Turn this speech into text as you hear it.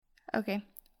Okay.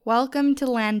 Welcome to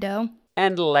Lando.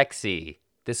 And Lexi.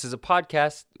 This is a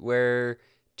podcast where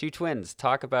two twins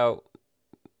talk about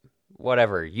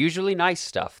whatever, usually nice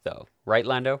stuff though. Right,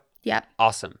 Lando? Yep.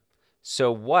 Awesome.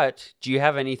 So do you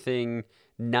have anything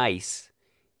nice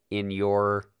in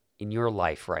your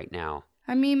life right now?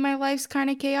 I mean, my life's kind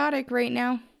of chaotic right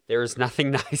now. There is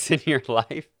nothing nice in your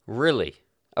life? Really?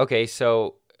 Okay,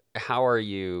 so how are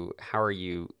you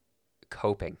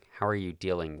coping? How are you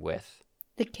dealing with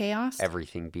The chaos?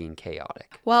 everything being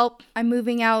chaotic? Well, I'm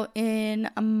moving out in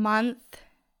a month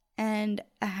and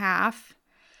a half,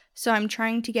 so I'm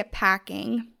trying to get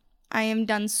packing. I am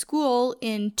done school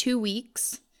in 2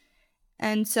 weeks,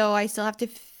 and so I still have to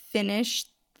finish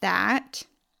that.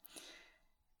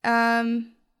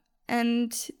 And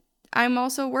I'm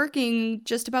also working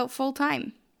just about full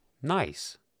time.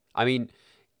 Nice. I mean,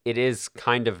 it is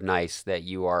kind of nice that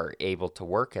you are able to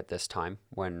work at this time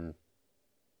when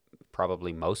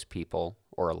probably most people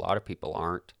or a lot of people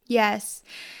aren't. Yes.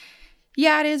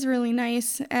 Yeah, it is really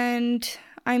nice. And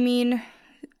I mean,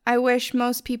 I wish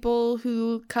most people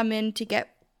who come in to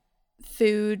get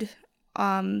food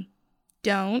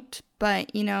don't,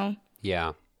 but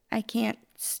Yeah. I can't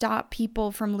stop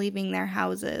people from leaving their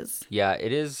houses. Yeah,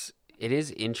 it is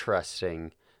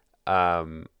interesting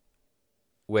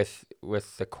with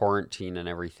the quarantine and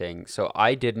everything. So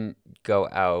I didn't go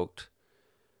out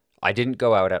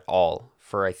at all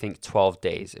for I think 12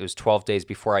 days. It was 12 days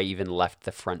before I even left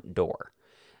the front door.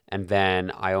 And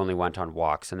then I only went on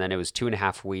walks. And then it was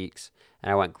 2.5 weeks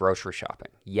and I went grocery shopping.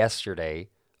 Yesterday,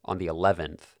 on the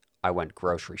 11th, I went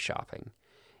grocery shopping.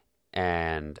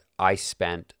 And I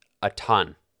spent a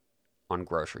ton on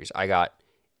groceries. I got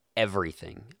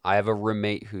everything. I have a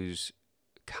roommate who's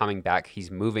coming back. He's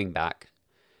moving back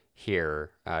here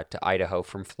to Idaho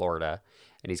from Florida.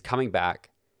 And he's coming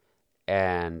back.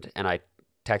 And I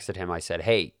texted him. I said,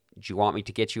 hey, do you want me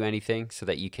to get you anything so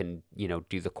that you can,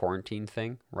 do the quarantine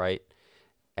thing, right?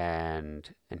 And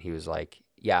he was like,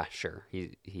 yeah, sure.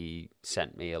 He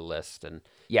sent me a list. And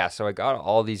yeah, so I got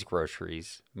all these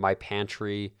groceries. My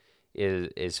pantry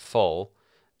is full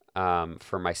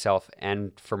for myself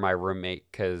and for my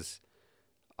roommate because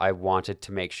I wanted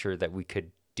to make sure that we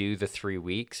could do the 3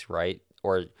 weeks, right?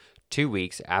 Or 2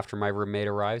 weeks after my roommate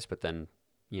arrives, but then,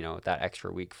 that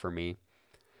extra week for me.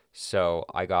 So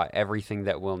I got everything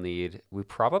that we'll need. We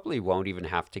probably won't even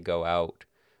have to go out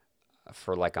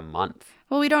for like a month.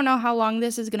 Well, we don't know how long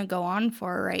this is going to go on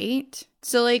for, right?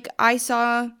 So, I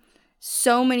saw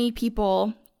so many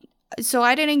people. So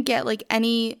I didn't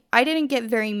get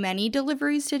very many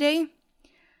deliveries today.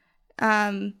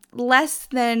 Less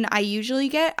than I usually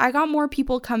get. I got more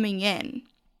people coming in.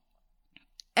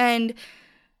 And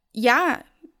yeah,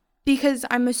 because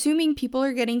I'm assuming people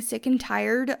are getting sick and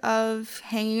tired of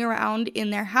hanging around in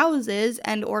their houses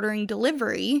and ordering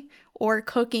delivery or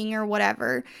cooking or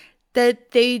whatever,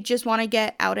 that they just want to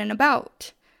get out and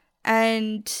about.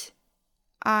 And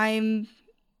I'm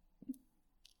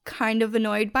kind of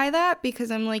annoyed by that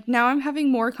because I'm like, now I'm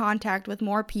having more contact with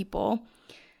more people.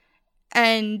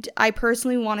 And I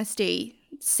personally want to stay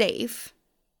safe.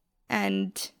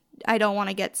 And I don't want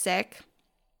to get sick.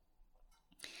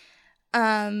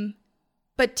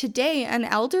 But today an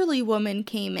elderly woman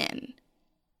came in.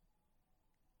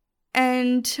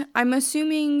 And I'm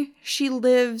assuming she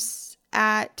lives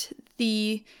at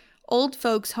the old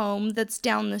folks' home that's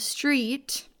down the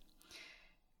street,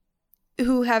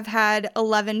 who have had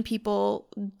 11 people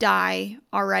die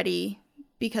already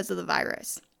because of the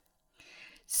virus.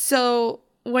 So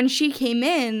when she came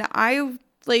in, I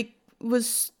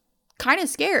was kind of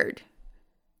scared.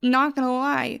 Not gonna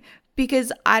lie.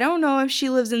 Because I don't know if she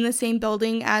lives in the same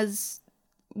building as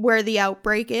where the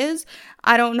outbreak is.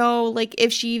 I don't know,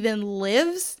 if she even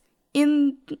lives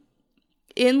in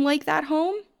that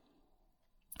home.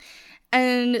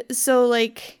 And so,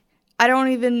 I don't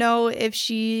even know if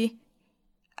she,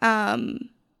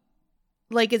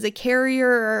 is a carrier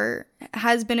or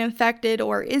has been infected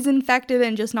or is infected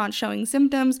and just not showing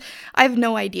symptoms. I have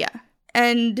no idea.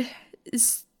 And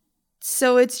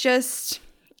so it's just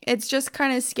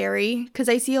kind of scary because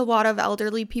I see a lot of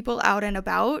elderly people out and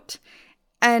about,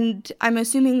 and I'm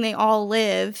assuming they all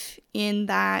live in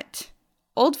that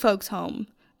old folks' home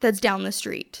that's down the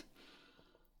street.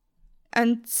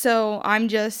 And so I'm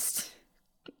just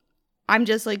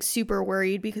super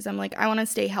worried because I'm I want to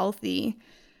stay healthy.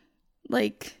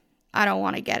 I don't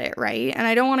want to get it, right? And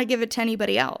I don't want to give it to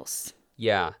anybody else.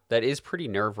 Yeah, that is pretty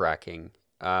nerve-wracking.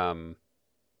 And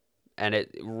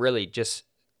it really just,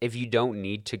 if you don't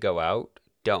need to go out,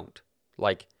 don't.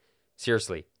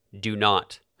 Seriously, do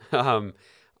not. When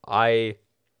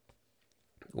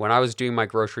I was doing my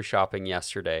grocery shopping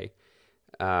yesterday,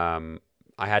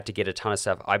 I had to get a ton of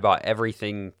stuff. I bought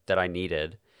everything that I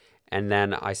needed. And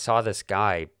then I saw this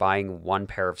guy buying one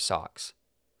pair of socks.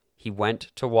 He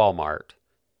went to Walmart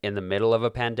in the middle of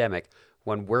a pandemic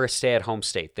when we're a stay-at-home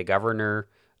state. The governor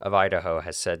of Idaho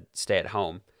has said stay at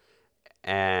home.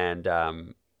 And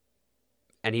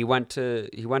he went to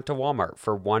Walmart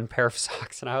for one pair of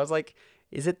socks. And I was like,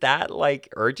 is it that like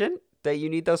urgent that you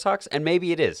need those socks? And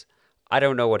maybe it is. I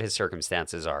don't know what his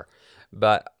circumstances are.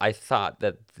 But I thought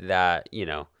that, you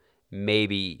know,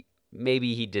 maybe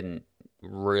he didn't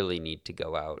really need to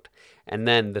go out. And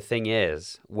then the thing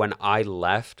is, when I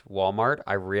left Walmart,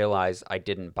 I realized I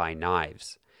didn't buy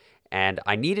knives. And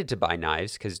I needed to buy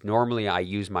knives because normally I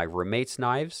use my roommate's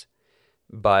knives,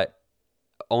 but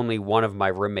only one of my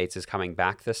roommates is coming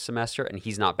back this semester and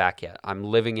he's not back yet. I'm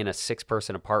living in a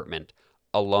 6-person apartment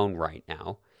alone right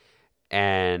now.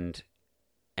 And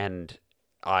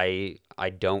I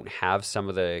don't have some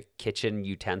of the kitchen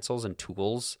utensils and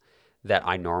tools that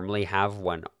I normally have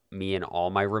when me and all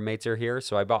my roommates are here.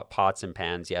 So I bought pots and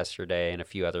pans yesterday and a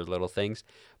few other little things,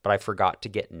 but I forgot to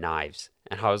get knives.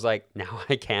 And I was like, now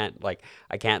I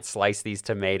can't slice these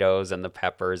tomatoes and the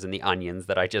peppers and the onions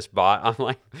that I just bought. I'm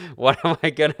like, what am I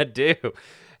going to do?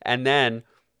 And then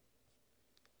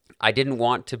I didn't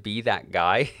want to be that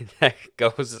guy that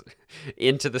goes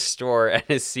into the store and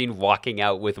is seen walking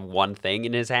out with one thing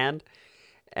in his hand.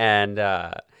 And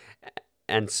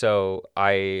so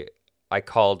I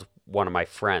called one of my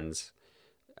friends,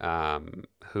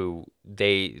 who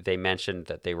they mentioned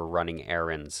that they were running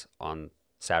errands on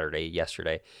Saturday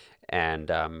yesterday, and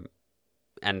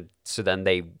so then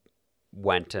they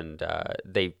went and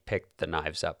they picked the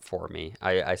knives up for me.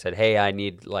 I said, hey, I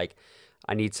need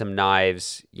some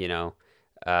knives, you know.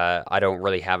 I don't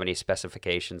really have any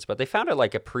specifications, but they found it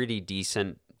like a pretty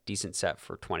decent set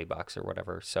for $20 or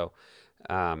whatever. So,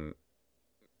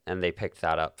 and they picked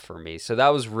that up for me. So that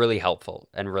was really helpful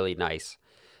and really nice.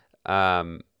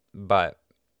 But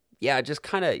yeah, just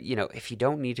kind of, you know, if you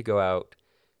don't need to go out,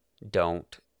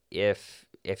 don't. If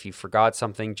you forgot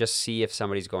something, just see if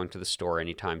somebody's going to the store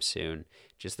anytime soon.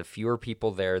 Just the fewer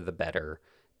people there, the better.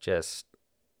 Just,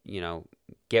 you know,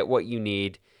 get what you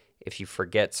need. If you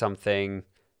forget something,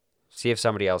 see if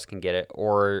somebody else can get it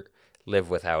or live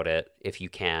without it if you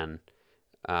can.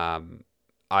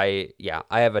 I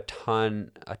have a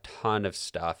ton of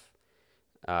stuff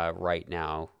right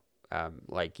now.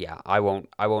 I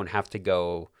won't have to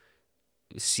go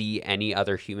see any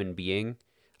other human being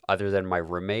other than my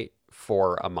roommate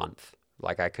for a month.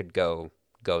 Like I could go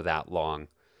that long,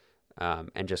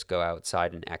 and just go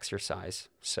outside and exercise.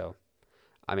 So,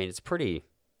 I mean, it's pretty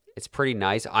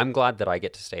nice. I'm glad that I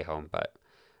get to stay home, but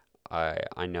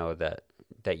I know that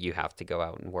you have to go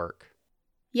out and work.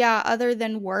 Yeah, other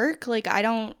than work, like I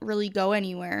don't really go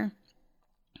anywhere.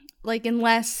 Like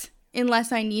unless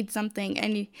I need something,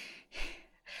 and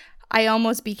I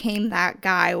almost became that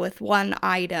guy with one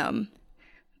item.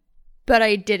 But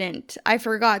I didn't. I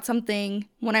forgot something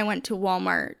when I went to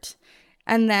Walmart.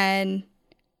 And then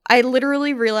I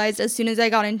literally realized as soon as I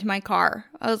got into my car,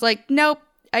 I was like, nope,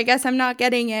 I guess I'm not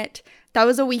getting it. That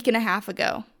was a week and a half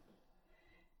ago.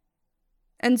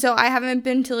 And so I haven't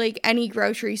been to like any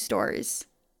grocery stores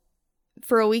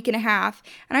for a week and a half.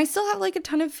 And I still have like a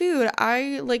ton of food.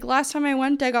 Last time I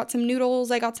went, I got some noodles,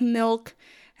 I got some milk.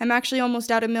 I'm actually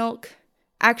almost out of milk.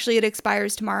 Actually, it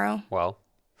expires tomorrow. Well,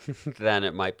 then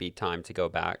it might be time to go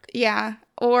back. Yeah.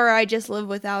 Or I just live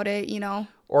without it, you know.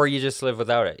 Or you just live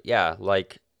without it. Yeah.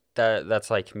 Like that's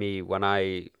like me when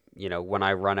I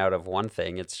run out of one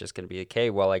thing, it's just going to be okay.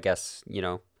 Well, I guess, you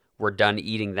know, we're done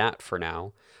eating that for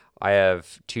now. I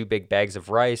have 2 big bags of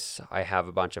rice. I have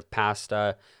a bunch of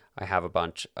pasta. I have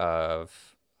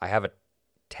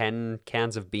 10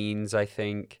 cans of beans, I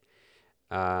think.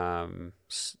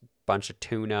 Bunch of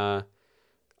tuna,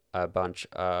 a bunch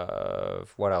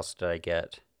of, what else did I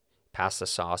get? Pasta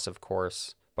sauce, of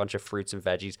course, bunch of fruits and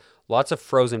veggies, lots of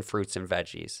frozen fruits and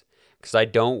veggies, because I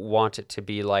don't want it to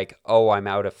be like, oh, I'm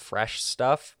out of fresh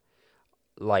stuff,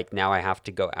 like now I have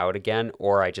to go out again,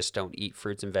 or I just don't eat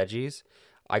fruits and veggies.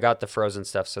 I got the frozen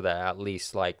stuff so that at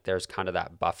least like there's kind of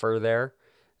that buffer there.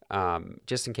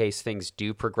 Just in case things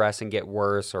do progress and get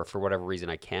worse, or for whatever reason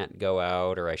I can't go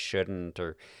out, or I shouldn't,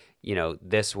 or, you know,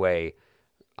 this way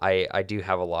I do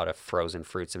have a lot of frozen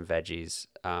fruits and veggies,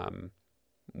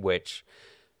 which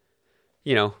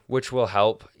will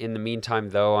help. In the meantime,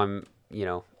 though,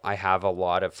 I have a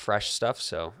lot of fresh stuff,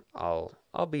 so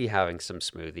I'll be having some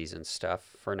smoothies and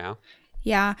stuff for now.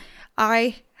 Yeah,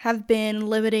 I have been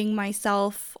limiting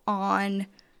myself on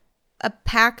a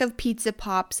pack of Pizza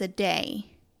Pops a day.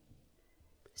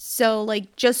 So,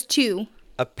 like, just 2.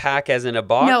 A pack as in a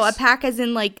box? No, a pack as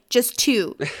in like just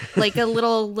two, like a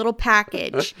little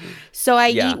package. So I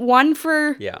eat one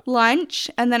for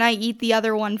lunch and then I eat the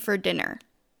other one for dinner.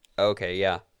 Okay,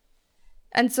 yeah.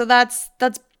 And so that's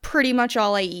pretty much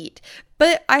all I eat.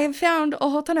 But I have found a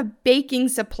whole ton of baking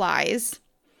supplies.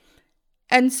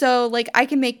 And so like I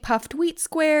can make puffed wheat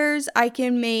squares. I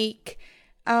can make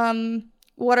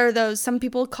what are those? Some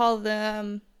people call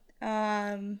them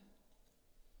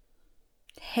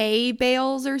hay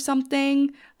bales or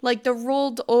something. Like the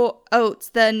rolled oats,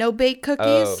 the no-bake cookies.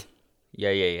 Oh,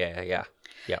 yeah.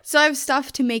 So I have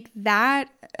stuff to make that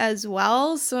as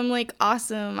well. So I'm like,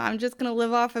 awesome. I'm just going to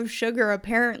live off of sugar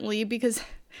apparently because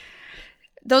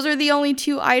those are the only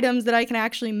two items that I can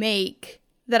actually make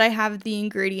that I have the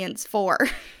ingredients for.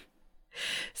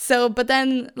 So, but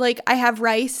then like I have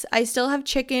rice. I still have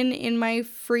chicken in my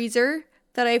freezer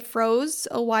that I froze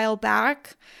a while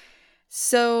back.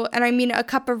 So, and I mean, a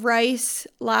cup of rice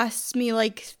lasts me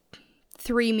like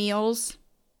 3 meals.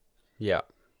 Yeah.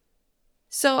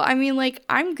 So, I mean, like,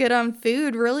 I'm good on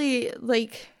food, really.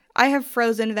 Like, I have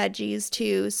frozen veggies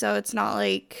too, so it's not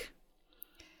like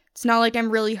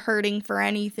I'm really hurting for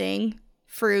anything.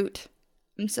 Fruit.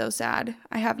 I'm so sad.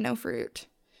 I have no fruit.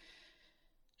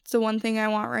 It's the one thing I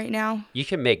want right now. You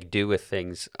can make do with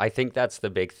things. I think that's the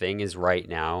big thing is right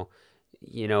now.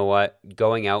 You know what?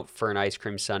 Going out for an ice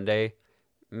cream sundae,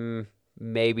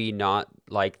 maybe not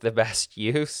like the best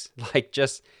use. Like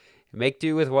just make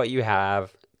do with what you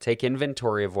have, take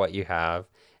inventory of what you have,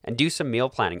 and do some meal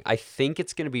planning. I think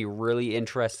it's going to be really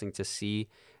interesting to see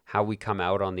how we come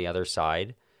out on the other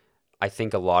side. I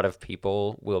think a lot of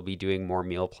people will be doing more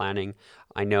meal planning.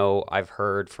 I know I've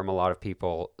heard from a lot of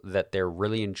people that they're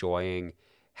really enjoying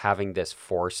having this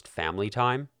forced family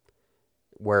time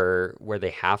where they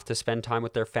have to spend time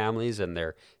with their families and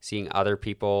they're seeing other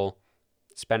people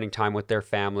spending time with their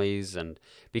families, and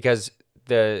because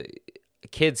the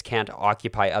kids can't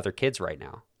occupy other kids right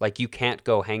now. Like you can't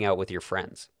go hang out with your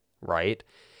friends, right?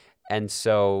 And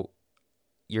so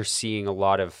you're seeing a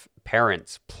lot of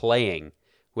parents playing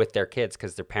with their kids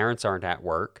because their parents aren't at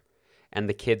work and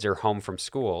the kids are home from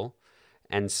school.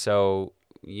 And so,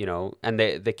 you know, and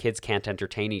the kids can't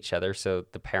entertain each other. So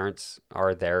the parents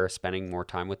are there spending more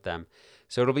time with them.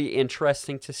 So it'll be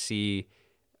interesting to see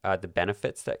the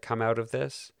benefits that come out of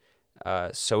this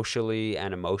socially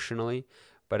and emotionally.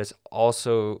 But it's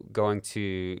also going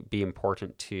to be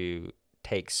important to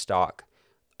take stock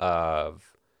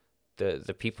of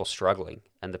the people struggling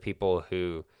and the people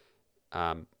who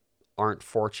aren't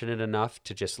fortunate enough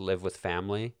to just live with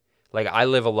family. Like I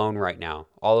live alone right now.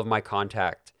 All of my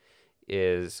contact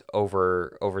is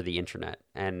over the internet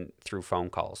and through phone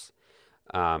calls.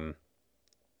 And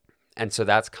so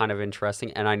that's kind of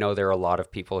interesting. And I know there are a lot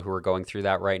of people who are going through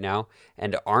that right now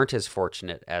and aren't as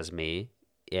fortunate as me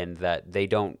in that they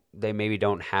maybe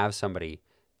don't have somebody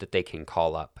that they can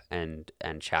call up and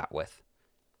chat with.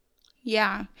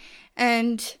 Yeah.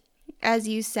 And as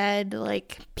you said,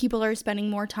 like people are spending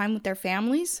more time with their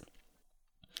families.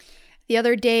 The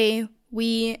other day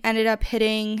we ended up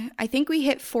I think we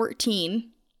hit 14.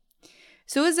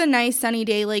 So it was a nice sunny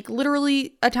day, like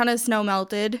literally a ton of snow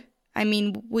melted. I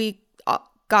mean, we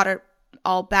got it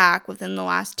all back within the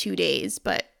last 2 days,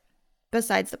 but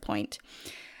besides the point.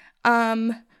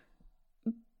 But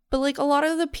like a lot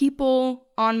of the people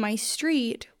on my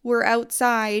street were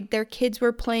outside, their kids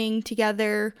were playing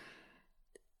together,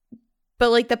 but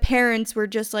like the parents were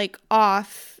just like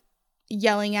off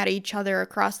yelling at each other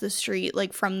across the street,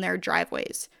 like from their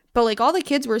driveways. But like all the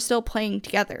kids were still playing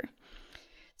together.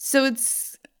 So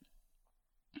it's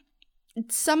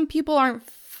some people aren't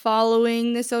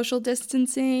following the social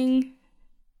distancing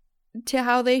to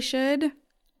how they should,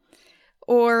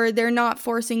 or they're not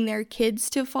forcing their kids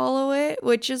to follow it,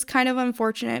 which is kind of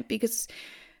unfortunate because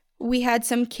we had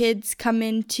some kids come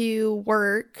into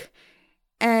work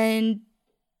and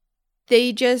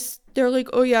they're like,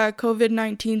 oh yeah,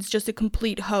 COVID-19 is just a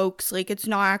complete hoax. Like it's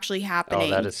not actually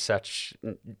happening. Oh, that is such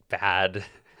bad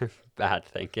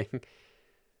thinking.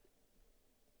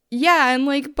 Yeah, and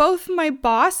like both my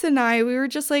boss and I, we were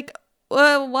just like,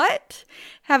 what?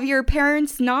 Have your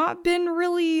parents not been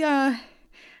really,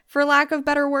 for lack of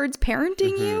better words,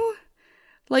 parenting you?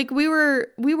 Like we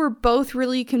were both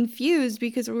really confused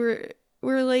because we're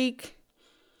like,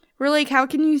 how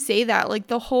can you say that? Like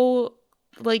the whole,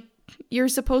 like you're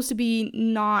supposed to be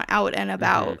not out and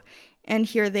about, and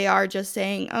here they are just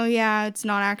saying, oh yeah, it's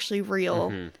not actually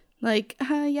real. Like,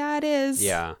 yeah, it is.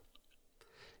 Yeah.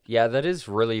 Yeah, that is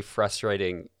really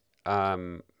frustrating.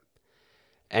 And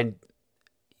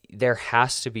there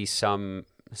has to be some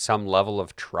level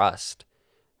of trust,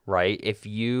 right? If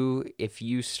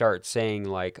you start saying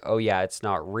like, "Oh yeah, it's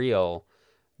not real,"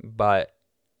 but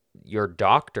your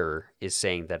doctor is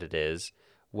saying that it is,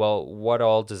 well, what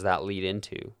all does that lead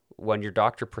into? When your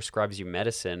doctor prescribes you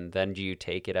medicine, then do you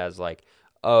take it as like,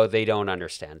 "Oh, they don't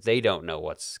understand. They don't know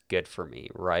what's good for me,"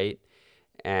 right?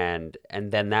 And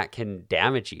then that can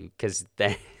damage you because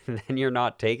then then you're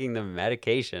not taking the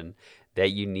medication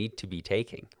that you need to be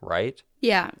taking, right?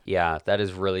 Yeah. Yeah, that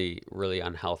is really, really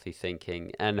unhealthy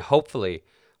thinking. And hopefully,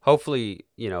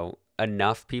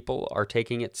 enough people are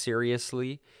taking it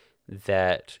seriously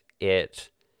that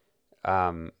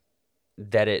um,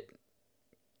 it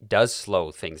does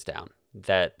slow things down.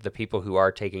 That the people who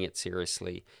are taking it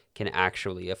seriously can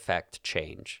actually affect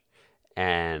change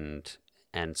and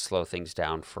slow things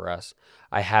down for us.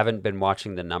 I haven't been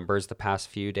watching the numbers the past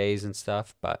few days and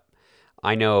stuff, but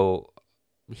I know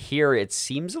here it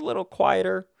seems a little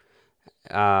quieter.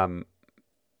 Um,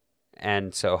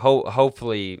 and so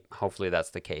hopefully that's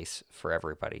the case for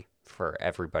everybody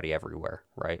everywhere,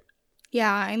 right?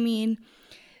 Yeah, I mean,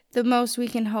 the most we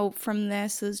can hope from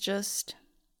this is just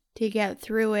to get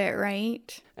through it,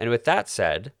 right? And with that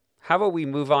said, how about we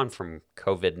move on from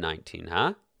COVID-19,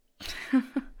 huh?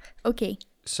 Okay.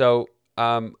 So,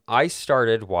 I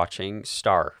started watching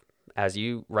Star, as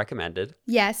you recommended.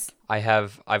 Yes.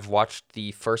 I've watched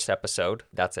the first episode.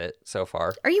 That's it so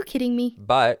far. Are you kidding me?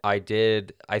 But I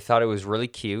thought it was really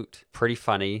cute, pretty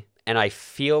funny, and I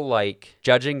feel like,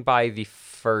 judging by the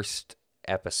first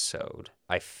episode,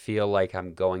 I feel like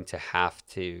I'm going to have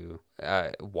to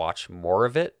watch more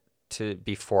of it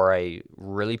before I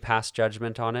really pass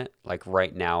judgment on it. Like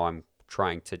right now, I'm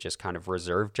trying to just kind of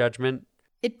reserve judgment.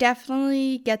 It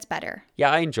definitely gets better.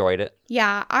 Yeah, I enjoyed it.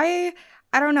 Yeah, I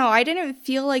don't know. I didn't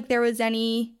feel like there was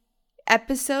any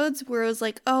episodes where it was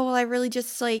like, oh, well, I really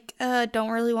just like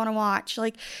don't really want to watch.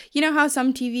 Like, you know how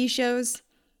some TV shows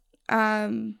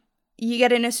you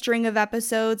get in a string of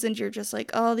episodes and you're just like,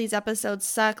 oh, these episodes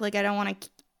suck. Like, I don't want to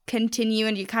continue,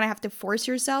 and you kind of have to force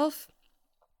yourself.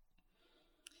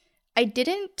 I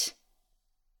didn't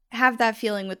have that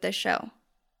feeling with this show.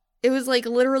 It was like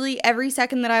literally every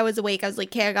second that I was awake, I was like,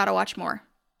 okay, I gotta watch more.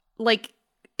 Like,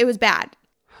 it was bad.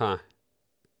 Huh.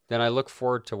 Then I look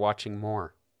forward to watching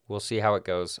more. We'll see how it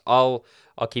goes. I'll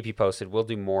keep you posted. We'll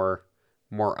do more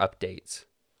updates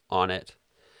on it.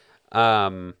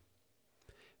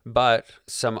 But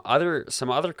some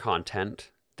other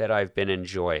content that I've been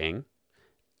enjoying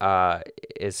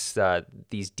is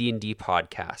these D&D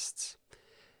podcasts.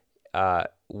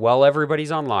 While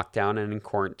everybody's on lockdown and in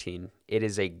quarantine, it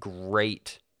is a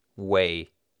great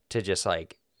way to just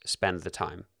like spend the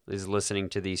time, is listening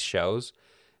to these shows.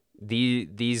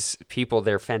 These people,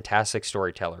 they're fantastic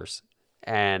storytellers,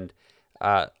 and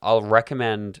I'll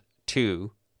recommend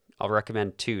two. I'll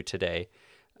recommend two today.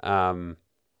 I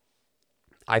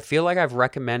feel like I've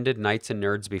recommended Knights and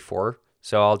Nerds before,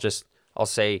 so I'll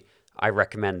say I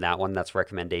recommend that one. That's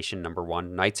recommendation number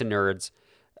one. Knights and Nerds.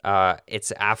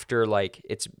 It's after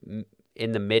it's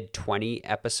in the mid 20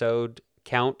 episode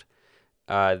count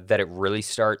that it really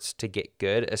starts to get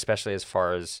good, especially as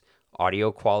far as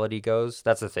audio quality goes.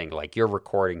 That's the thing. Like, you're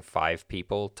recording 5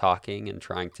 people talking and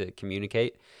trying to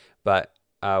communicate, but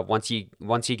once you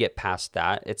get past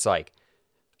that, it's like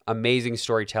amazing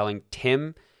storytelling.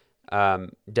 Tim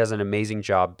does an amazing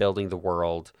job building the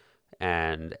world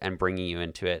and bringing you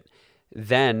into it.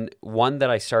 Then one that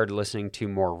I started listening to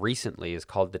more recently is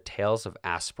called The Tales of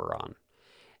Asperon,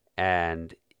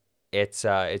 and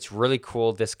it's really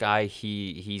cool. This guy,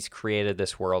 he's created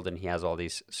this world, and he has all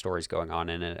these stories going on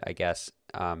in it, I guess.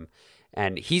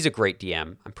 And he's a great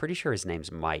DM. I'm pretty sure his name's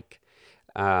Mike,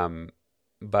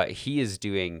 but he is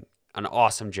doing an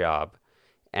awesome job,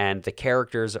 and the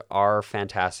characters are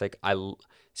fantastic.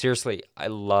 Seriously, I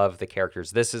love the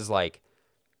characters. This is like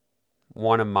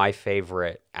one of my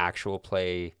favorite actual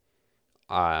play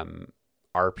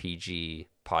RPG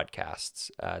podcasts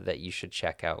that you should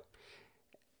check out.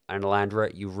 And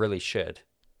Alandra, you really should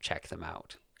check them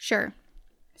out. Sure.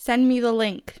 Send me the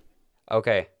link.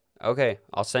 Okay.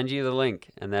 I'll send you the link,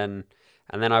 and then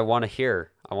I want to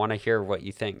hear what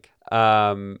you think.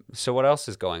 So what else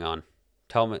is going on?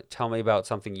 Tell me about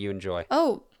something you enjoy.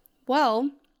 Oh,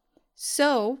 well,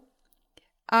 so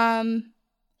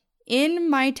in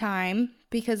my time,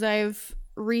 because I've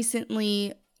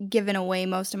recently given away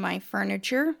most of my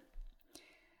furniture,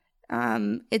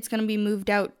 it's going to be moved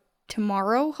out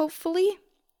tomorrow, hopefully.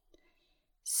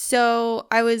 So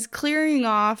I was clearing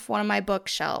off one of my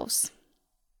bookshelves.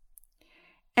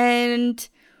 And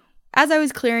as I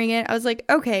was clearing it, I was like,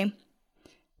 okay,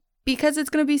 because it's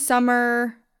going to be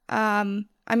summer, I'm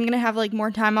going to have like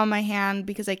more time on my hand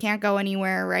because I can't go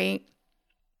anywhere, right?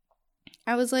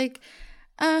 I was like,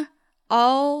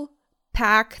 I'll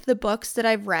pack the books that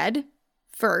I've read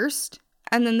first,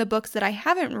 and then the books that I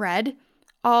haven't read,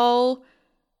 I'll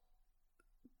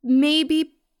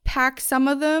maybe pack some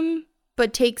of them,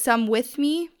 but take some with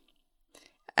me,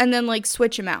 and then like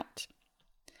switch them out.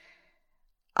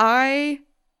 I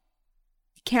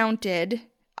counted,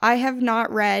 I have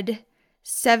not read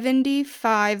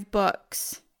 75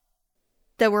 books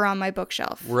that were on my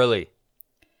bookshelf. Really?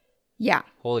 Yeah.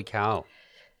 Holy cow.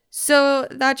 So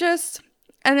that just,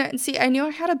 and then, see, I knew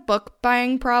I had a book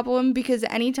buying problem because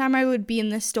anytime I would be in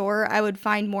the store, I would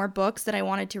find more books that I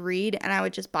wanted to read and I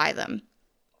would just buy them.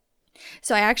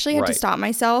 So I actually had to stop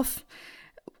myself,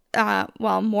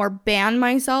 more ban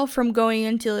myself from going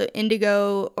into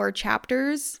Indigo or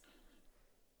Chapters.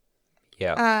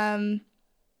 Yeah.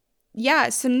 Yeah,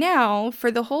 so now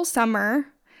for the whole summer,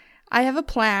 I have a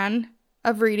plan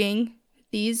of reading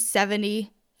these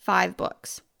 75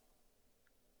 books.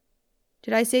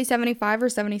 Did I say 75 or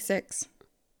 76?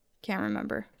 Can't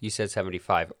remember. You said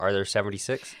 75. Are there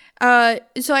 76? So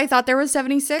I thought there was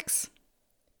 76,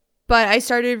 but I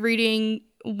started reading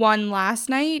one last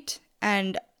night,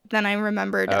 and then I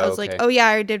remembered. I was like, oh yeah,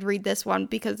 I did read this one,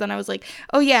 because then I was like,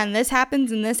 oh yeah, and this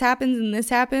happens, and this happens, and this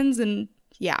happens, and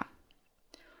yeah.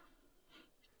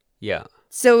 Yeah.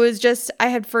 So it was just, I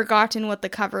had forgotten what the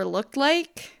cover looked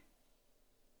like.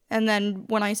 And then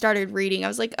when I started reading, I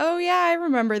was like, oh yeah, I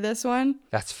remember this one.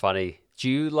 That's funny. Do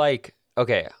you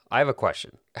okay, I have a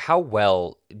question. How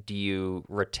well do you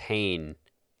retain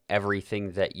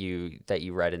everything that you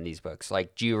read in these books?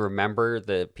 Like, do you remember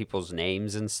the people's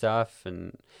names and stuff,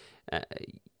 and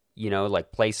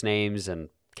like place names and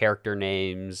character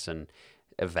names and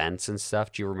events and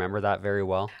stuff? Do you remember that very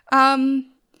well?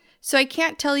 So I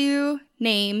can't tell you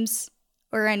names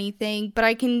or anything, but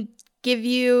I can give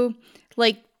you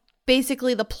like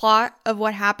basically the plot of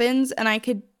what happens, and I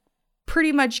could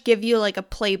pretty much give you like a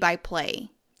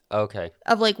play-by-play. Okay.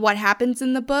 Of like what happens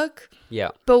in the book. Yeah.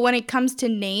 But when it comes to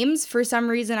names, for some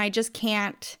reason I just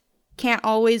can't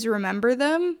always remember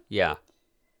them. Yeah.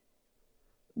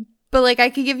 But like I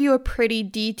could give you a pretty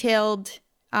detailed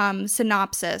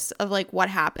synopsis of like what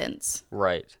happens.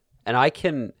 Right.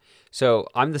 And so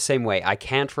I'm the same way. I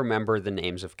can't remember the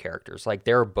names of characters. Like,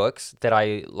 there are books that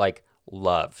I like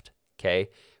loved, okay?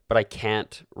 But I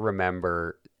can't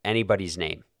remember anybody's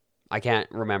name. I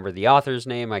can't remember the author's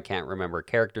name. I can't remember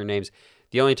character names.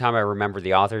 The only time I remember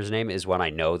the author's name is when I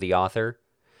know the author.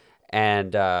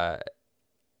 But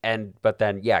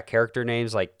then, yeah, character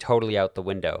names, like, totally out the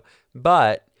window.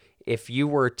 But if you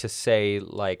were to say,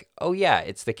 like, oh yeah,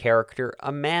 it's the character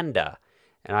Amanda,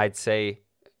 and I'd say,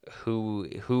 who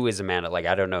is Amanda? Like,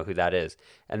 I don't know who that is.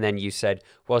 And then you said,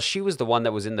 well, she was the one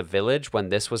that was in the village when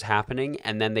this was happening,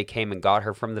 and then they came and got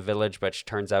her from the village, but it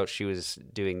turns out she was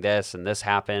doing this, and this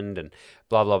happened, and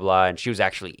blah, blah, blah, and she was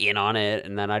actually in on it.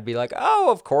 And then I'd be like, oh,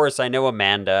 of course, I know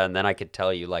Amanda. And then I could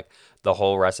tell you, like, the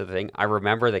whole rest of the thing. I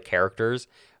remember the characters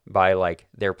by, like,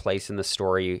 their place in the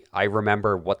story. I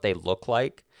remember what they look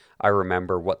like. I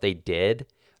remember what they did.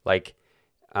 Like,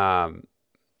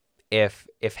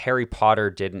 if Harry Potter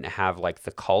didn't have like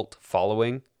the cult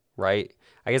following, right?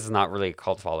 I guess it's not really a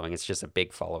cult following, it's just a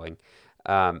big following.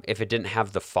 If it didn't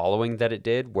have the following that it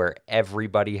did, where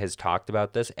everybody has talked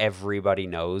about this, everybody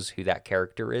knows who that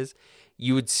character is,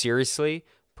 you would seriously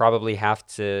probably have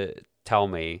to tell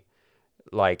me,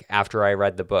 like, after I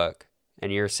read the book,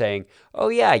 and you're saying, oh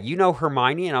yeah, you know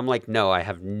Hermione? And I'm like, no, I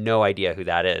have no idea who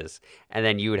that is. And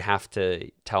then you would have to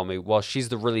tell me, well, she's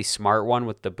the really smart one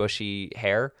with the bushy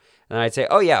hair. And I'd say,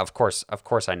 oh yeah, of course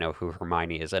I know who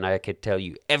Hermione is. And I could tell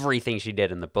you everything she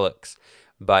did in the books,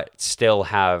 but still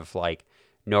have like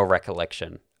no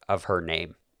recollection of her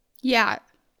name. Yeah.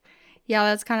 Yeah,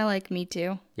 that's kind of like me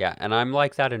too. Yeah, and I'm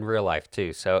like that in real life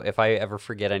too. So if I ever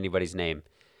forget anybody's name,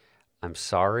 I'm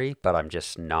sorry, but I'm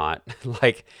just not.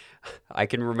 Like, I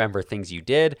can remember things you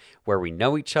did, where we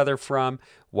know each other from,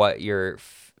 what your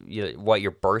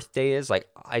birthday is. Like,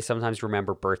 I sometimes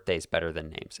remember birthdays better than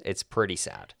names. It's pretty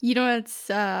sad. You know,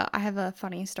 I have a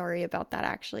funny story about that,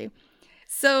 actually.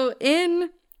 So in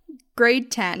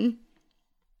grade 10,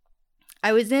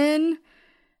 I was in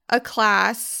a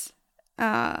class.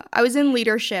 I was in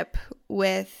leadership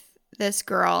with this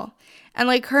girl, and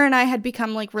like her and I had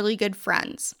become like really good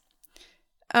friends.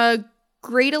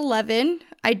 Grade 11,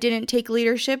 I didn't take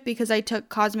leadership because I took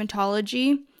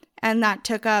cosmetology, and that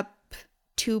took up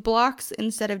 2 blocks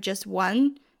instead of just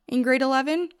 1 in grade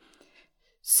 11.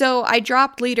 So I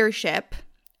dropped leadership,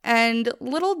 and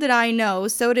little did I know,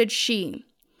 so did she.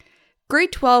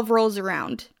 Grade 12 rolls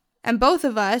around, and both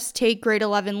of us take grade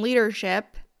 11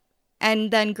 leadership,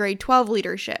 and then grade 12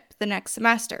 leadership the next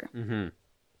semester. Mm-hmm.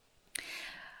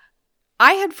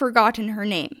 I had forgotten her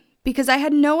name because I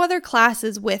had no other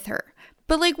classes with her.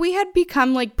 But, like, we had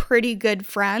become, like, pretty good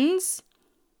friends.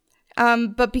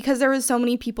 But because there was so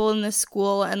many people in this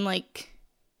school and, like,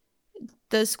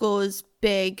 the school was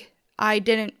big, I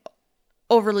didn't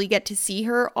overly get to see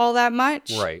her all that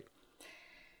much. Right.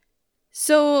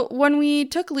 So when we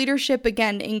took leadership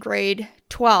again in grade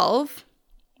 12,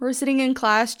 we're sitting in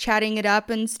class chatting it up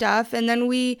and stuff, and then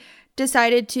we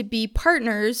decided to be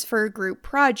partners for a group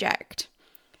project.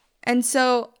 And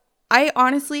so I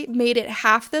honestly made it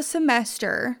half the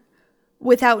semester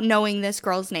without knowing this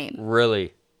girl's name.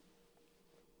 Really?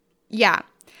 Yeah.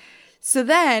 So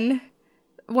then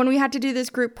when we had to do this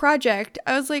group project,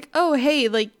 I was like, oh, hey,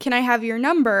 like, can I have your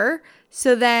number?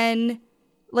 So then,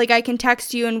 like, I can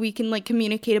text you and we can, like,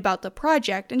 communicate about the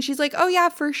project. And she's like, oh, yeah,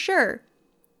 for sure.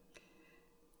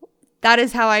 That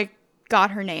is how I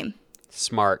got her name.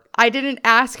 Smart. I didn't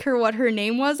ask her what her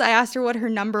name was. I asked her what her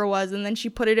number was, and then she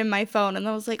put it in my phone. And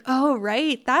I was like, oh,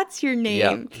 right, that's your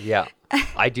name. Yeah.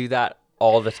 I do that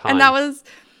all the time. And that was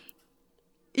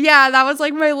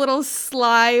like my little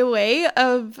sly way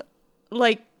of,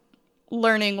 like,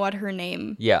 learning what her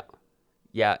name. Yeah,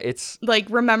 it's like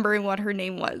remembering what her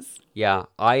name was. Yeah,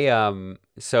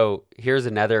 so here's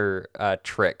another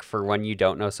trick for when you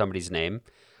don't know somebody's name.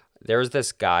 There's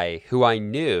this guy who I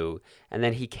knew, and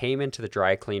then he came into the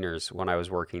dry cleaners when I was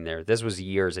working there. This was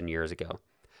years and years ago.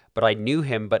 But I knew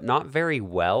him, but not very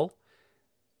well.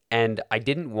 And I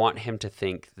didn't want him to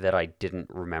think that I didn't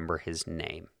remember his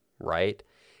name, right?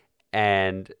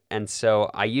 And so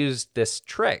I used this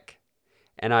trick.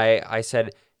 And I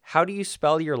said, how do you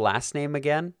spell your last name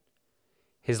again?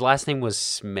 His last name was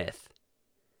Smith.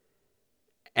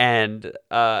 And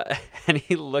and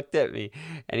he looked at me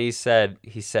and he said,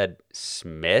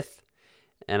 Smith?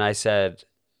 And I said,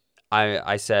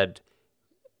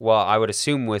 well, I would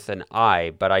assume with an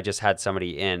I, but I just had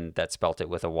somebody in that spelt it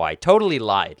with a Y. Totally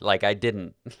lied. Like, I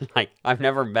didn't. Like, I've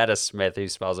never met a Smith who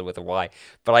spells it with a Y,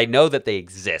 but I know that they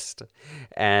exist.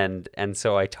 And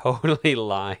so I totally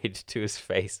lied to his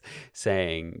face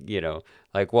saying,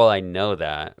 like, well, I know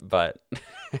that, but...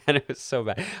 And it was so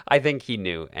bad. I think he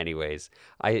knew anyways.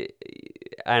 I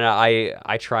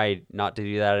try not to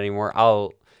do that anymore.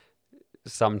 I'll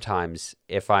sometimes,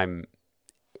 if I'm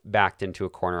backed into a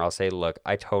corner, I'll say, look,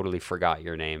 I totally forgot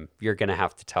your name. You're going to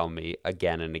have to tell me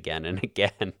again and again and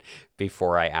again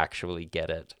before I actually get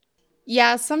it.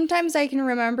 Yeah, sometimes I can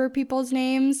remember people's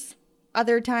names.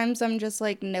 Other times I'm just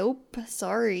like, nope,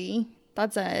 sorry.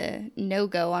 That's a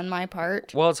no-go on my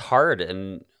part. Well, it's hard.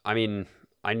 And I mean,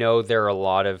 I know there are a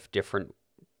lot of different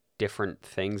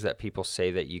things that people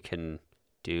say that you can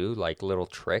do, like little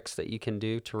tricks that you can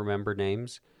do to remember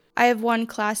names. I have one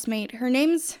classmate. Her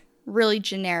name's really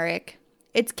generic.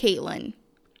 It's Caitlin.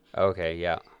 Okay,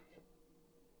 yeah.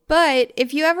 But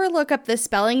if you ever look up the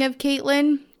spelling of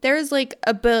Caitlin, there's like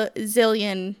a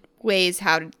bazillion ways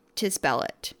how to spell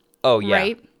it. Oh, yeah.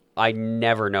 Right? I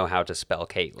never know how to spell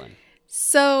Caitlin.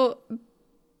 So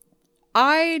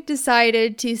I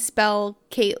decided to spell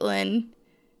Caitlin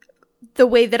the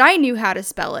way that I knew how to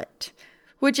spell it,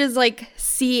 which is like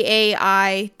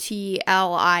Caitlin,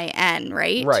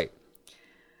 right? Right.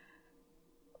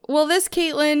 Well, this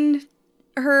Caitlin,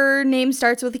 her name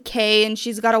starts with a K and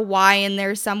she's got a Y in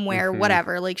there somewhere,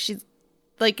 whatever. Like, she's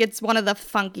like, it's one of the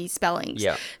funky spellings.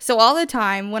 Yeah. So all the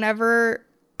time, whenever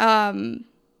I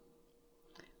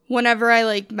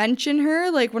like mention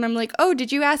her, like when I'm like, oh,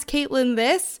 did you ask Caitlin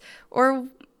this or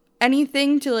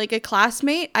anything to like a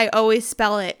classmate, I always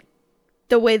spell it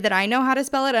the way that I know how to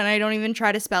spell it, and I don't even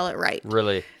try to spell it right.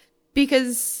 Really?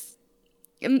 Because,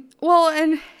 well,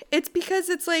 and it's because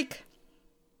it's like,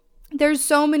 there's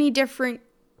so many different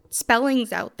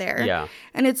spellings out there. Yeah.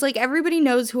 And it's like everybody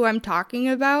knows who I'm talking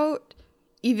about,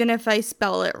 even if I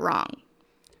spell it wrong.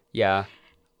 Yeah.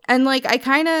 And like I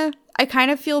kind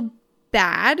of feel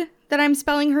bad that I'm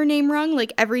spelling her name wrong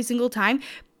like every single time,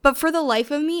 but for the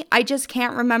life of me, I just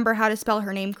can't remember how to spell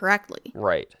her name correctly.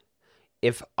 Right.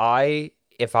 If I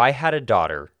had a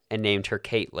daughter and named her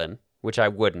Caitlin, which I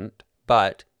wouldn't,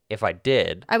 but if I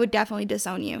did, I would definitely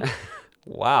disown you.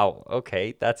 Wow.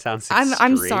 Okay, that sounds extreme.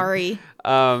 I'm sorry.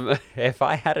 If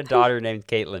I had a daughter named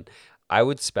Caitlin, I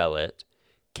would spell it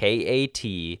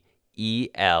Katelyn.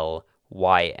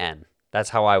 That's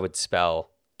how I would spell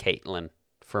Caitlin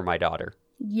for my daughter.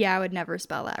 Yeah, I would never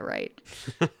spell that right.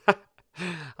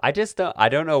 I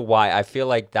don't know why. I feel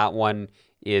like that one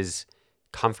is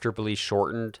comfortably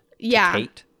shortened to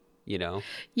Kate,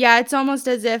 Yeah, it's almost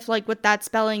as if like with that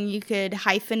spelling you could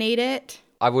hyphenate it.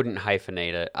 I wouldn't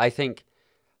hyphenate it. I think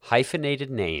hyphenated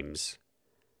names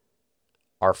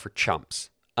are for chumps,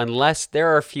 unless there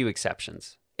are a few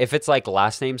exceptions. If it's like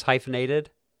last names hyphenated,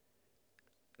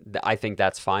 I think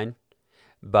that's fine.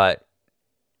 But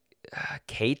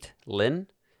Kate, Lynn,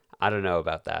 I don't know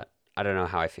about that. I don't know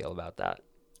how I feel about that.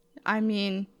 I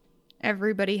mean,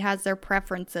 everybody has their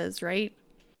preferences, right?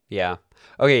 Yeah.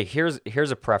 Okay,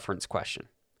 here's a preference question.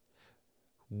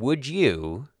 Would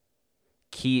you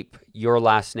keep your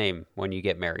last name when you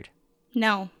get married?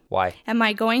 No. Why? Am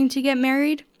I going to get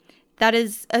married? That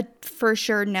is a for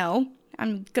sure no.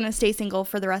 I'm going to stay single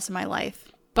for the rest of my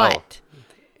life. But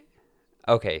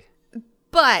Okay.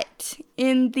 But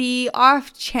in the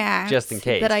off chance Just in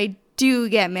case that I do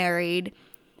get married,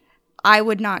 I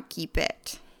would not keep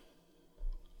it.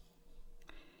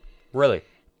 Really?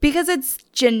 Because it's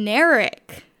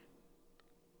generic.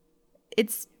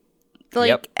 It's like,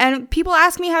 Yep. And people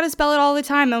ask me how to spell it all the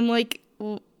time. I'm like,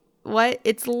 what?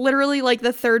 It's literally like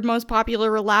the third most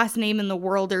popular last name in the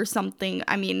world or something.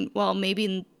 I mean, well, maybe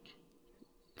in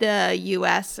the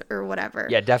US or whatever.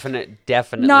 Yeah, definitely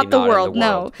not the in world, the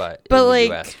world, no. but But in like,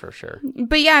 the US for sure.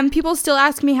 But yeah, and people still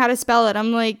ask me how to spell it.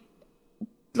 I'm like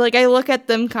I look at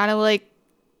them kind of like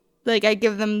I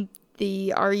give them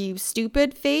the "Are you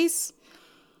stupid?" face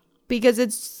because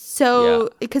it's so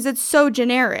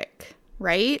generic,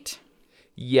 right?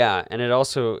 Yeah, and it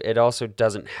also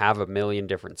doesn't have a million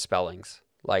different spellings.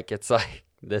 Like it's like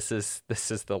this is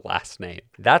the last name.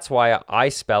 That's why I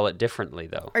spell it differently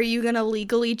though. Are you going to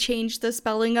legally change the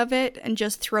spelling of it and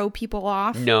just throw people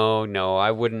off? No,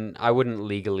 I wouldn't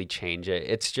legally change it.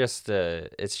 It's just a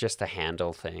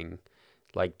handle thing.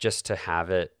 Like just to have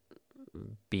it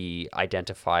be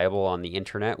identifiable on the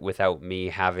internet without me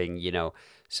having,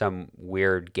 some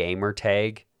weird gamer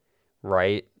tag,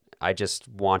 right? I just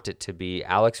want it to be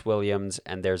Alex Williams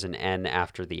and there's an N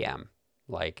after the M.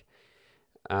 Like,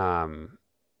 I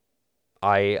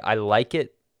like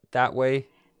it that way.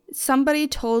 Somebody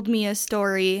told me a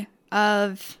story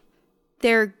of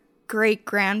their great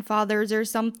grandfathers or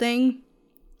something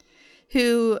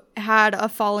who had a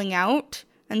falling out.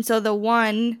 And so the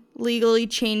one legally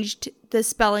changed the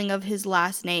spelling of his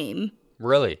last name.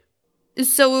 Really?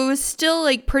 So it was still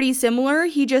like pretty similar.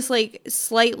 He just like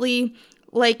slightly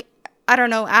like, I don't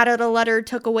know, added a letter,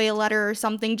 took away a letter or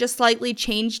something, just slightly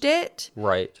changed it.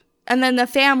 Right. And then the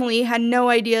family had no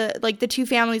idea, like the two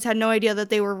families had no idea that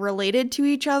they were related to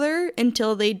each other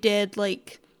until they did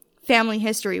like family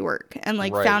history work and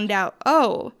like found out,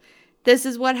 oh, this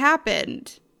is what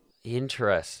happened.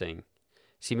 Interesting.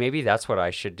 See, maybe that's what I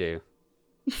should do.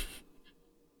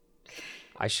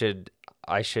 I should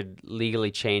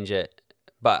legally change it,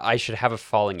 but I should have a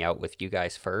falling out with you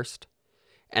guys first,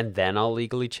 and then I'll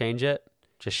legally change it.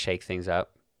 Just shake things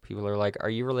up. People are like,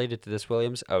 "Are you related to this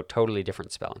Williams?" Oh, totally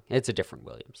different spelling. It's a different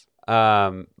Williams.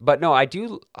 But no, I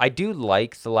do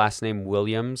like the last name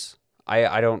Williams.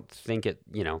 I don't think it,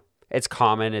 it's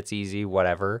common, it's easy,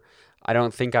 whatever. I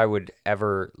don't think I would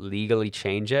ever legally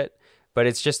change it, but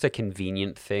it's just a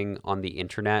convenient thing on the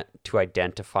internet to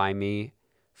identify me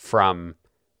from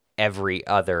every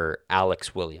other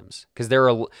Alex Williams. Because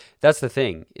that's the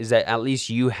thing, is that at least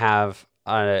you have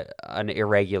an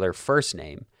irregular first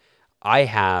name. I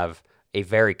have a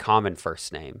very common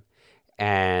first name,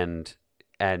 and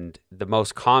the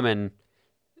most common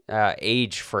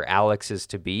age for Alex's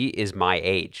to be is my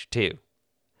age too.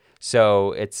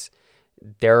 So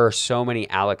there are so many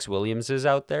Alex Williamses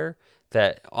out there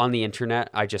that on the internet,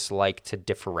 I just like to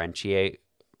differentiate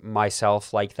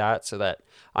myself like that so that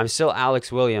I'm still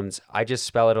Alex Williams. I just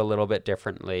spell it a little bit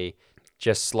differently,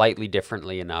 just slightly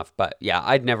differently enough. But yeah,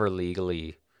 I'd never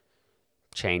legally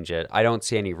change it. I don't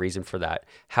see any reason for that.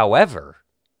 However,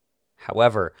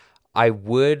 I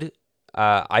would,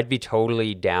 I'd be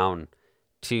totally down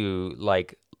to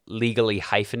like legally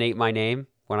hyphenate my name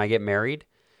when I get married.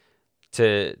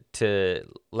 To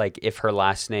like if her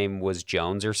last name was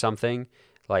Jones or something,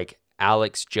 like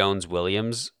Alex Jones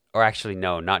Williams, or actually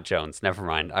no, not Jones. Never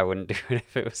mind. I wouldn't do it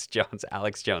if it was Jones.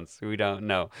 Alex Jones. We don't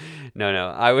know. No.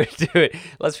 I would do it.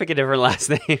 Let's pick a different last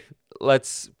name.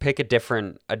 Let's pick a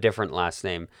different last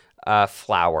name.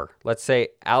 Flower. Let's say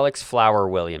Alex Flower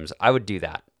Williams. I would do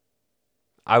that.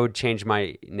 I would change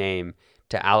my name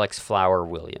to Alex Flower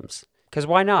Williams. Because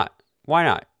why not? Why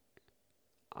not?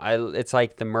 It's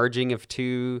like the merging of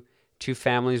two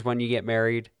families when you get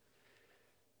married.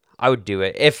 I would do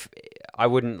it. If I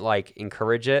wouldn't like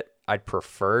encourage it, I'd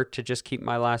prefer to just keep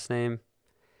my last name.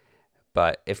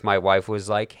 But if my wife was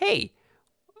like, "Hey,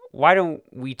 why don't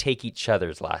we take each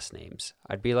other's last names?"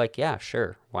 I'd be like, "Yeah,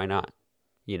 sure. Why not?"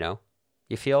 You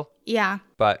feel? Yeah.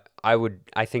 But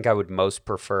I think I would most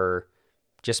prefer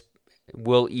just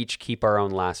We'll each keep our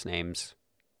own last names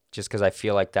just because I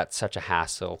feel like that's such a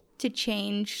hassle. To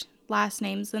change last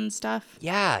names and stuff.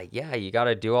 Yeah, you got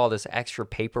to do all this extra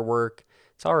paperwork.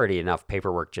 It's already enough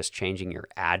paperwork just changing your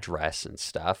address and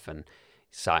stuff and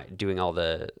doing all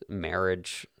the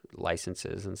marriage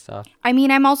licenses and stuff. I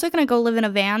mean, I'm also going to go live in a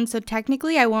van, so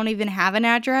technically I won't even have an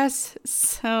address.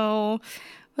 So,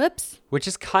 whoops. Which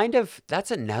is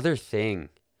that's another thing.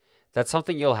 That's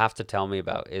something you'll have to tell me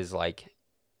about is like,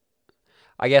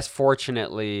 I guess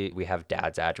fortunately we have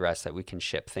Dad's address that we can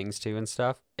ship things to and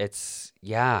stuff. That's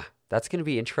going to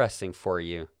be interesting for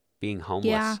you being homeless.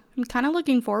 Yeah, I'm kind of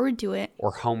looking forward to it.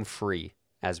 Or home free,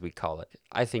 as we call it.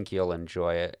 I think you'll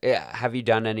enjoy it. Have you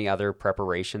done any other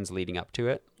preparations leading up to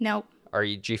it? Nope.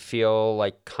 Do you feel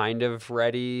like kind of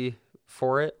ready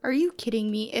for it? Are you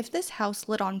kidding me? If this house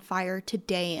lit on fire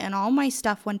today and all my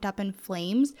stuff went up in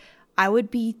flames, I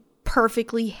would be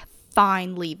perfectly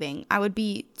fine leaving. I would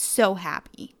be so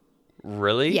happy.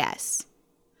 Really? Yes.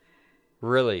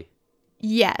 Really?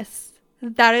 Yes.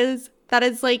 That is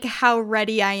like how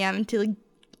ready I am to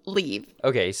leave.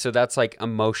 Okay, so that's like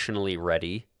emotionally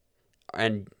ready.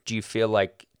 And do you feel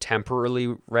like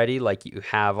temporarily ready? Like you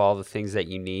have all the things that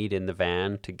you need in the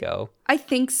van to go? I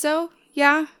think so.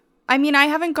 Yeah. I mean, I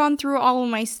haven't gone through all of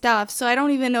my stuff, so I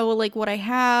don't even know like what I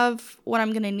have, what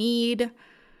I'm going to need.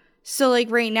 So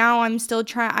like right now I'm still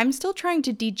trying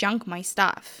to de-junk my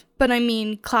stuff. But I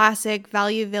mean, Classic,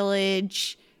 Value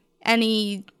Village,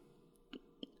 any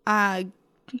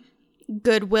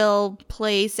Goodwill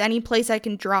place, any place I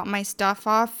can drop my stuff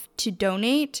off to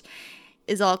donate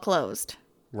is all closed.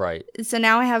 Right. So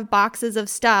now I have boxes of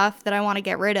stuff that I want to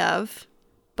get rid of,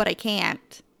 but I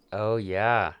can't. Oh,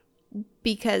 yeah.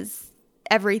 Because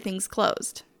everything's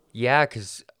closed. Yeah,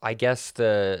 because I guess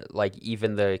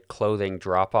even the clothing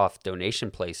drop-off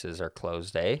donation places are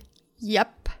closed, eh?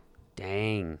 Yep.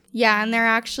 Dang. Yeah, and they're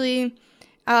actually,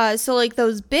 so like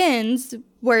those bins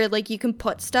where like you can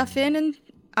put stuff in,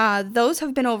 and those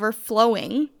have been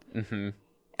overflowing. Mm-hmm.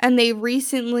 And they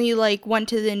recently like went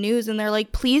to the news and they're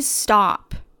like, please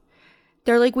stop.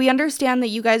 They're like, we understand that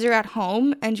you guys are at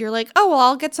home, and you're like, oh, well,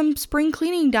 I'll get some spring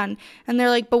cleaning done. And they're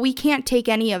like, but we can't take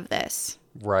any of this.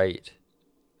 Right.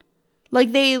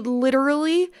 Like, they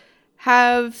literally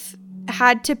have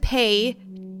had to pay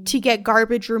to get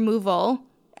garbage removal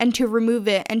and to remove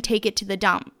it and take it to the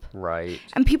dump. Right.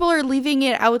 And people are leaving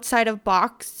it outside of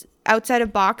boxes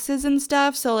and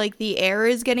stuff. So, like, the air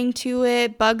is getting to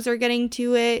it. Bugs are getting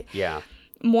to it. Yeah.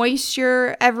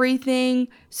 Moisture, everything.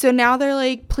 So now they're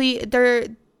like,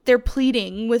 they're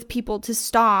pleading with people to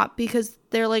stop because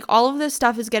they're like, all of this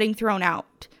stuff is getting thrown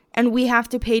out. And we have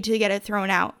to pay to get it thrown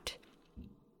out.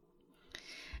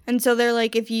 And so they're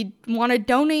like, if you want to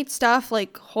donate stuff,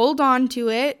 like, hold on to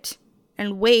it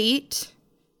and wait.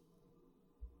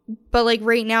 But, like,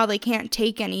 right now they can't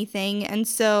take anything. And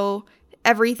so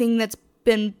everything that's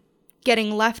been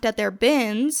getting left at their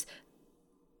bins,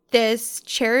 this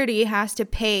charity has to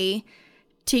pay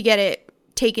to get it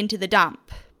taken to the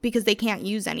dump because they can't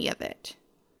use any of it.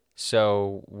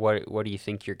 So what do you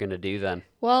think you're going to do then?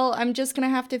 Well, I'm just going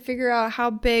to have to figure out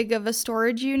how big of a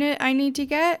storage unit I need to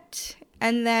get.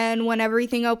 And then when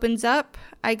everything opens up,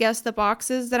 I guess the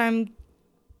boxes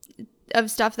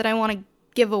of stuff that I want to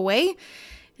give away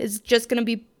is just going to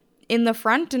be in the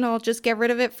front, and I'll just get rid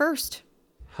of it first.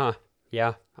 Huh.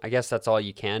 Yeah. I guess that's all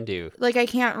you can do. Like, I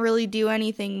can't really do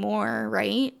anything more,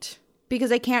 right?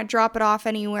 Because I can't drop it off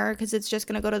anywhere because it's just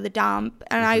going to go to the dump.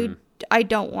 And I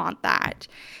don't want that.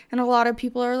 And a lot of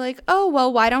people are like, oh,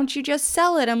 well, why don't you just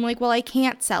sell it? I'm like, well, I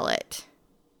can't sell it.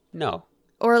 No.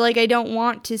 Or, like, I don't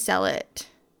want to sell it.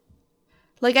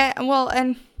 Like,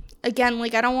 and again,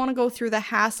 like, I don't want to go through the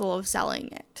hassle of selling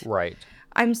it. Right.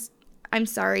 I'm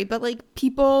sorry, but, like,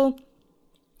 people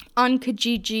on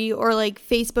Kijiji or, like,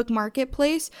 Facebook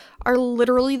Marketplace are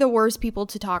literally the worst people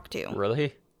to talk to.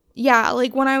 Really? Yeah,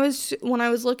 like, when I was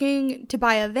looking to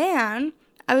buy a van,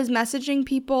 I was messaging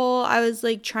people. I was,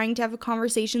 like, trying to have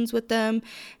conversations with them,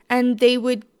 and they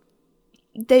wouldn't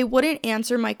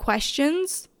answer my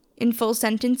questions in full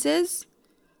sentences.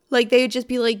 Like, they would just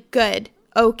be like, good,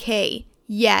 okay,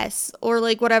 yes, or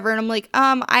like whatever. And I'm like,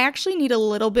 I actually need a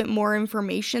little bit more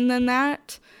information than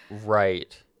that.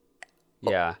 Right.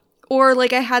 Yeah. Or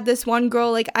like, I had this one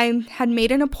girl, like, I had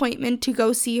made an appointment to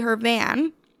go see her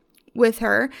van with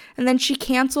her, and then she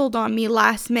canceled on me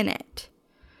last minute.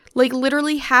 Like,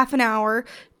 literally half an hour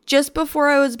just before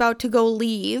I was about to go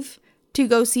leave to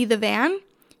go see the van.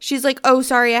 She's like, oh,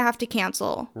 sorry, I have to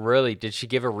cancel. Really? Did she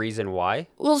give a reason why?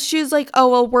 Well, she was like, oh,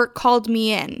 well, work called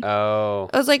me in.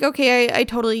 Oh. I was like, okay, I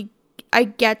totally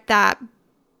get that.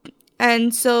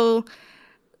 And so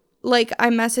like, I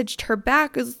messaged her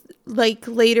back like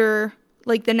later,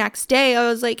 like the next day. I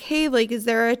was like, hey, like, is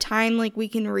there a time like we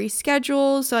can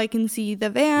reschedule so I can see the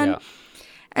van? Yeah.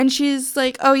 And she's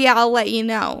like, oh yeah, I'll let you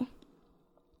know.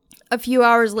 A few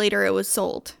hours later, it was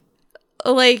sold.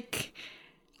 Like,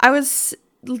 I was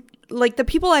like, the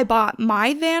people I bought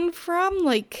my van from,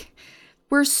 like,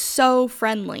 were so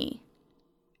friendly.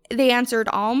 They answered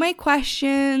all my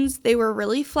questions. They were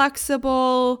really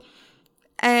flexible.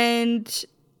 And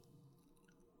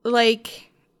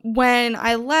like, when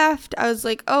I left, I was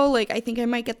like, oh, like, I think I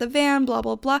might get the van, blah,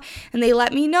 blah, blah. And they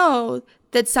let me know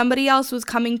that somebody else was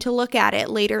coming to look at it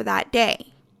later that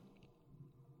day.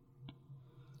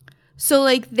 So,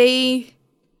 like, they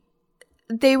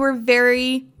were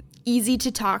very easy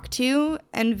to talk to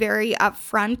and very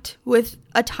upfront with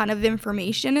a ton of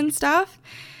information and stuff.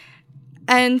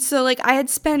 And so, like, I had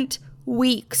spent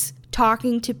weeks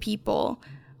talking to people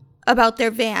about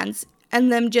their vans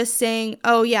and them just saying,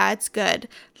 oh, yeah, it's good.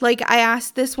 Like, I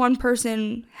asked this one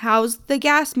person, how's the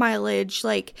gas mileage?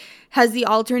 Like, has the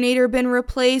alternator been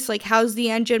replaced? Like, how's the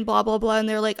engine? Blah, blah, blah. And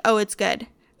they're like, oh, it's good.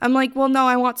 I'm like, well, no,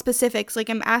 I want specifics. Like,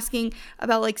 I'm asking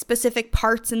about, like, specific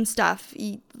parts and stuff.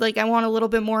 Like, I want a little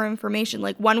bit more information.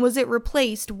 Like, when was it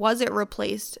replaced? Was it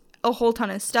replaced? A whole ton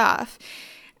of stuff.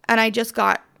 And I just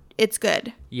got, it's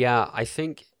good. Yeah, I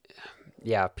think,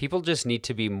 people just need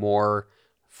to be more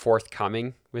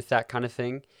forthcoming with that kind of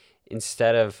thing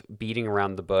instead of beating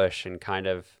around the bush and kind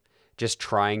of just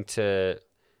trying to,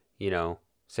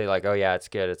 say like, oh, yeah, it's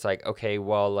good. It's like, okay,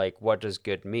 well, like, what does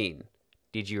good mean?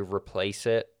 Did you replace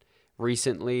it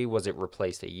recently? Was it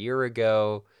replaced a year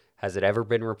ago? Has it ever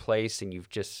been replaced and you've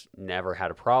just never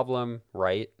had a problem,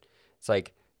 right? It's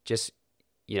like, just,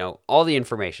 all the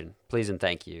information, please and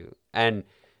thank you. And,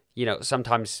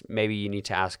 sometimes maybe you need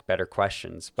to ask better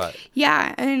questions, but.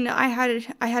 Yeah, and I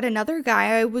had another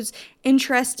guy. I was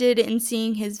interested in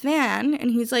seeing his van, and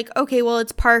he's like, okay, well,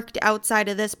 it's parked outside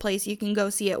of this place. You can go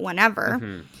see it whenever.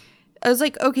 Mm-hmm. I was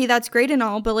like, okay, that's great and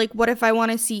all, but like, what if I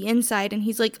want to see inside? And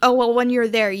he's like, oh, well, when you're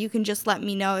there, you can just let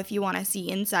me know if you want to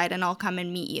see inside and I'll come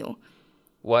and meet you.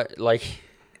 What? Like?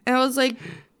 And I was like,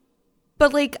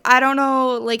 but like, I don't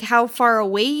know, like, how far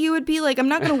away you would be. Like, I'm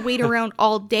not going to wait around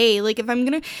all day. Like, if I'm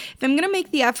going to make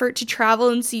the effort to travel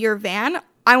and see your van,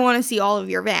 I want to see all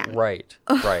of your van. Right.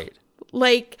 Right.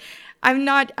 Like, I'm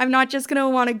not just going to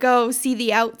want to go see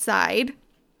the outside.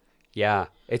 Yeah.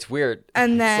 It's weird.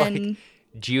 And then, like,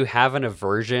 do you have an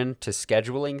aversion to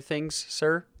scheduling things,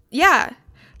 sir? Yeah.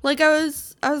 Like, I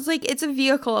was like, it's a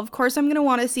vehicle. Of course I'm going to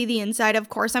want to see the inside. Of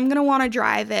course I'm going to want to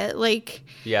drive it. Like,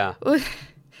 yeah.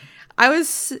 I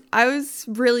was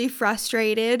really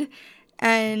frustrated,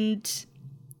 and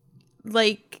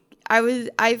like,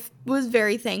 I was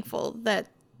very thankful that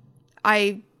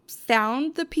I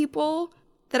found the people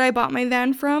that I bought my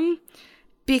van from,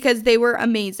 because they were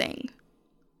amazing.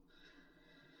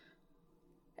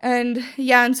 And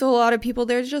yeah, and so a lot of people,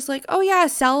 they're just like, oh yeah,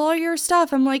 sell all your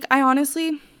stuff. I'm like, I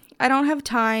don't have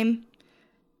time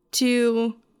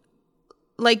to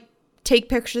like take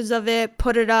pictures of it,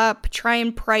 put it up, try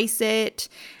and price it,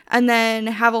 and then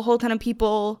have a whole ton of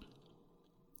people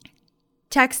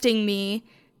texting me.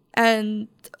 And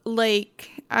like,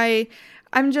 I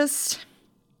just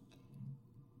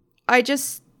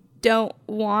don't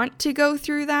want to go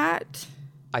through that.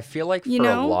 I feel like for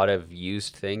a lot of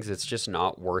used things, it's just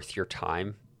not worth your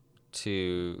time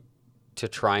to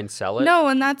try and sell it. No,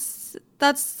 and that's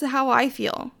how I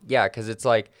feel. Yeah, because it's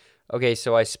like, okay,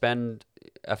 so I spend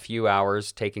a few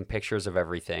hours taking pictures of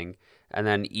everything, and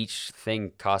then each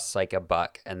thing costs like $1,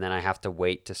 and then I have to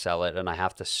wait to sell it, and I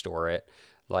have to store it.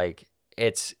 Like,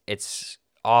 it's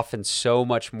often so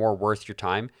much more worth your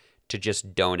time to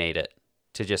just donate it,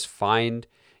 to just find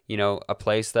a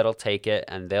place that'll take it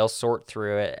and they'll sort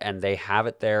through it and they have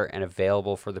it there and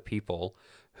available for the people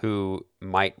who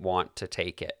might want to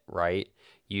take it, right?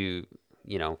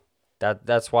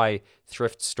 That's why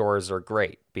thrift stores are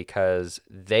great, because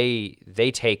they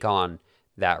take on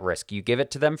that risk. You give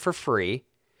it to them for free,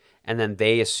 and then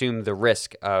they assume the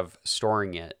risk of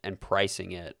storing it and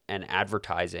pricing it and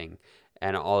advertising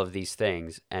and all of these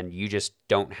things, and you just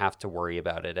don't have to worry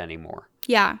about it anymore.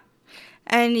 Yeah.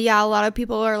 And yeah, a lot of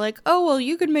people are like, oh, well,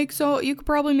 you could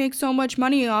probably make so much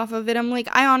money off of it. I'm like,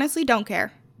 I honestly don't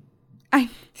care.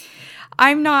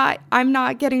 I'm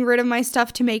not getting rid of my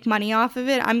stuff to make money off of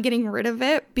it. I'm getting rid of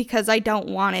it because I don't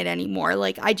want it anymore.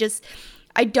 Like, I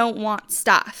don't want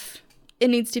stuff. It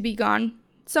needs to be gone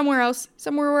somewhere else,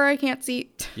 somewhere where I can't see.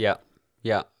 Yeah.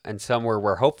 Yeah. And somewhere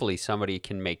where hopefully somebody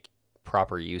can make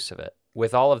proper use of it.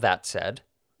 With all of that said,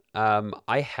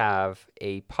 I have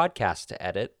a podcast to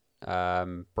edit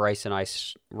Bryce and I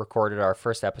recorded our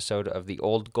first episode of the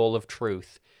Old Goal of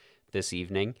Truth this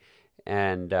evening,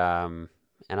 and I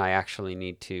actually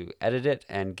need to edit it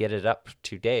and get it up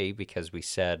today because we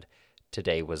said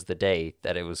today was the day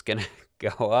that it was gonna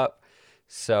go up.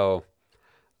 So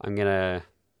I'm gonna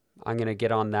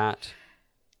get on that.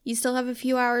 You still have a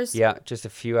few hours? Yeah, just a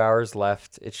few hours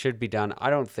left. It should be done. I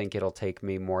don't think it'll take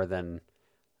me more than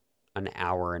an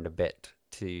hour and a bit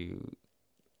to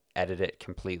edit it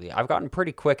completely. I've gotten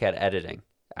pretty quick at editing,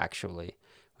 actually,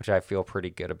 which I feel pretty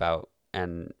good about,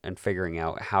 and figuring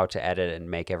out how to edit and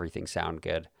make everything sound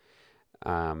good.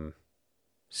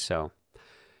 So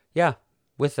yeah,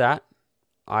 with that,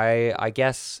 I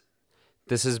guess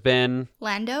this has been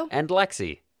Lando and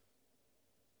Lexi.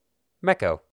 Mecco.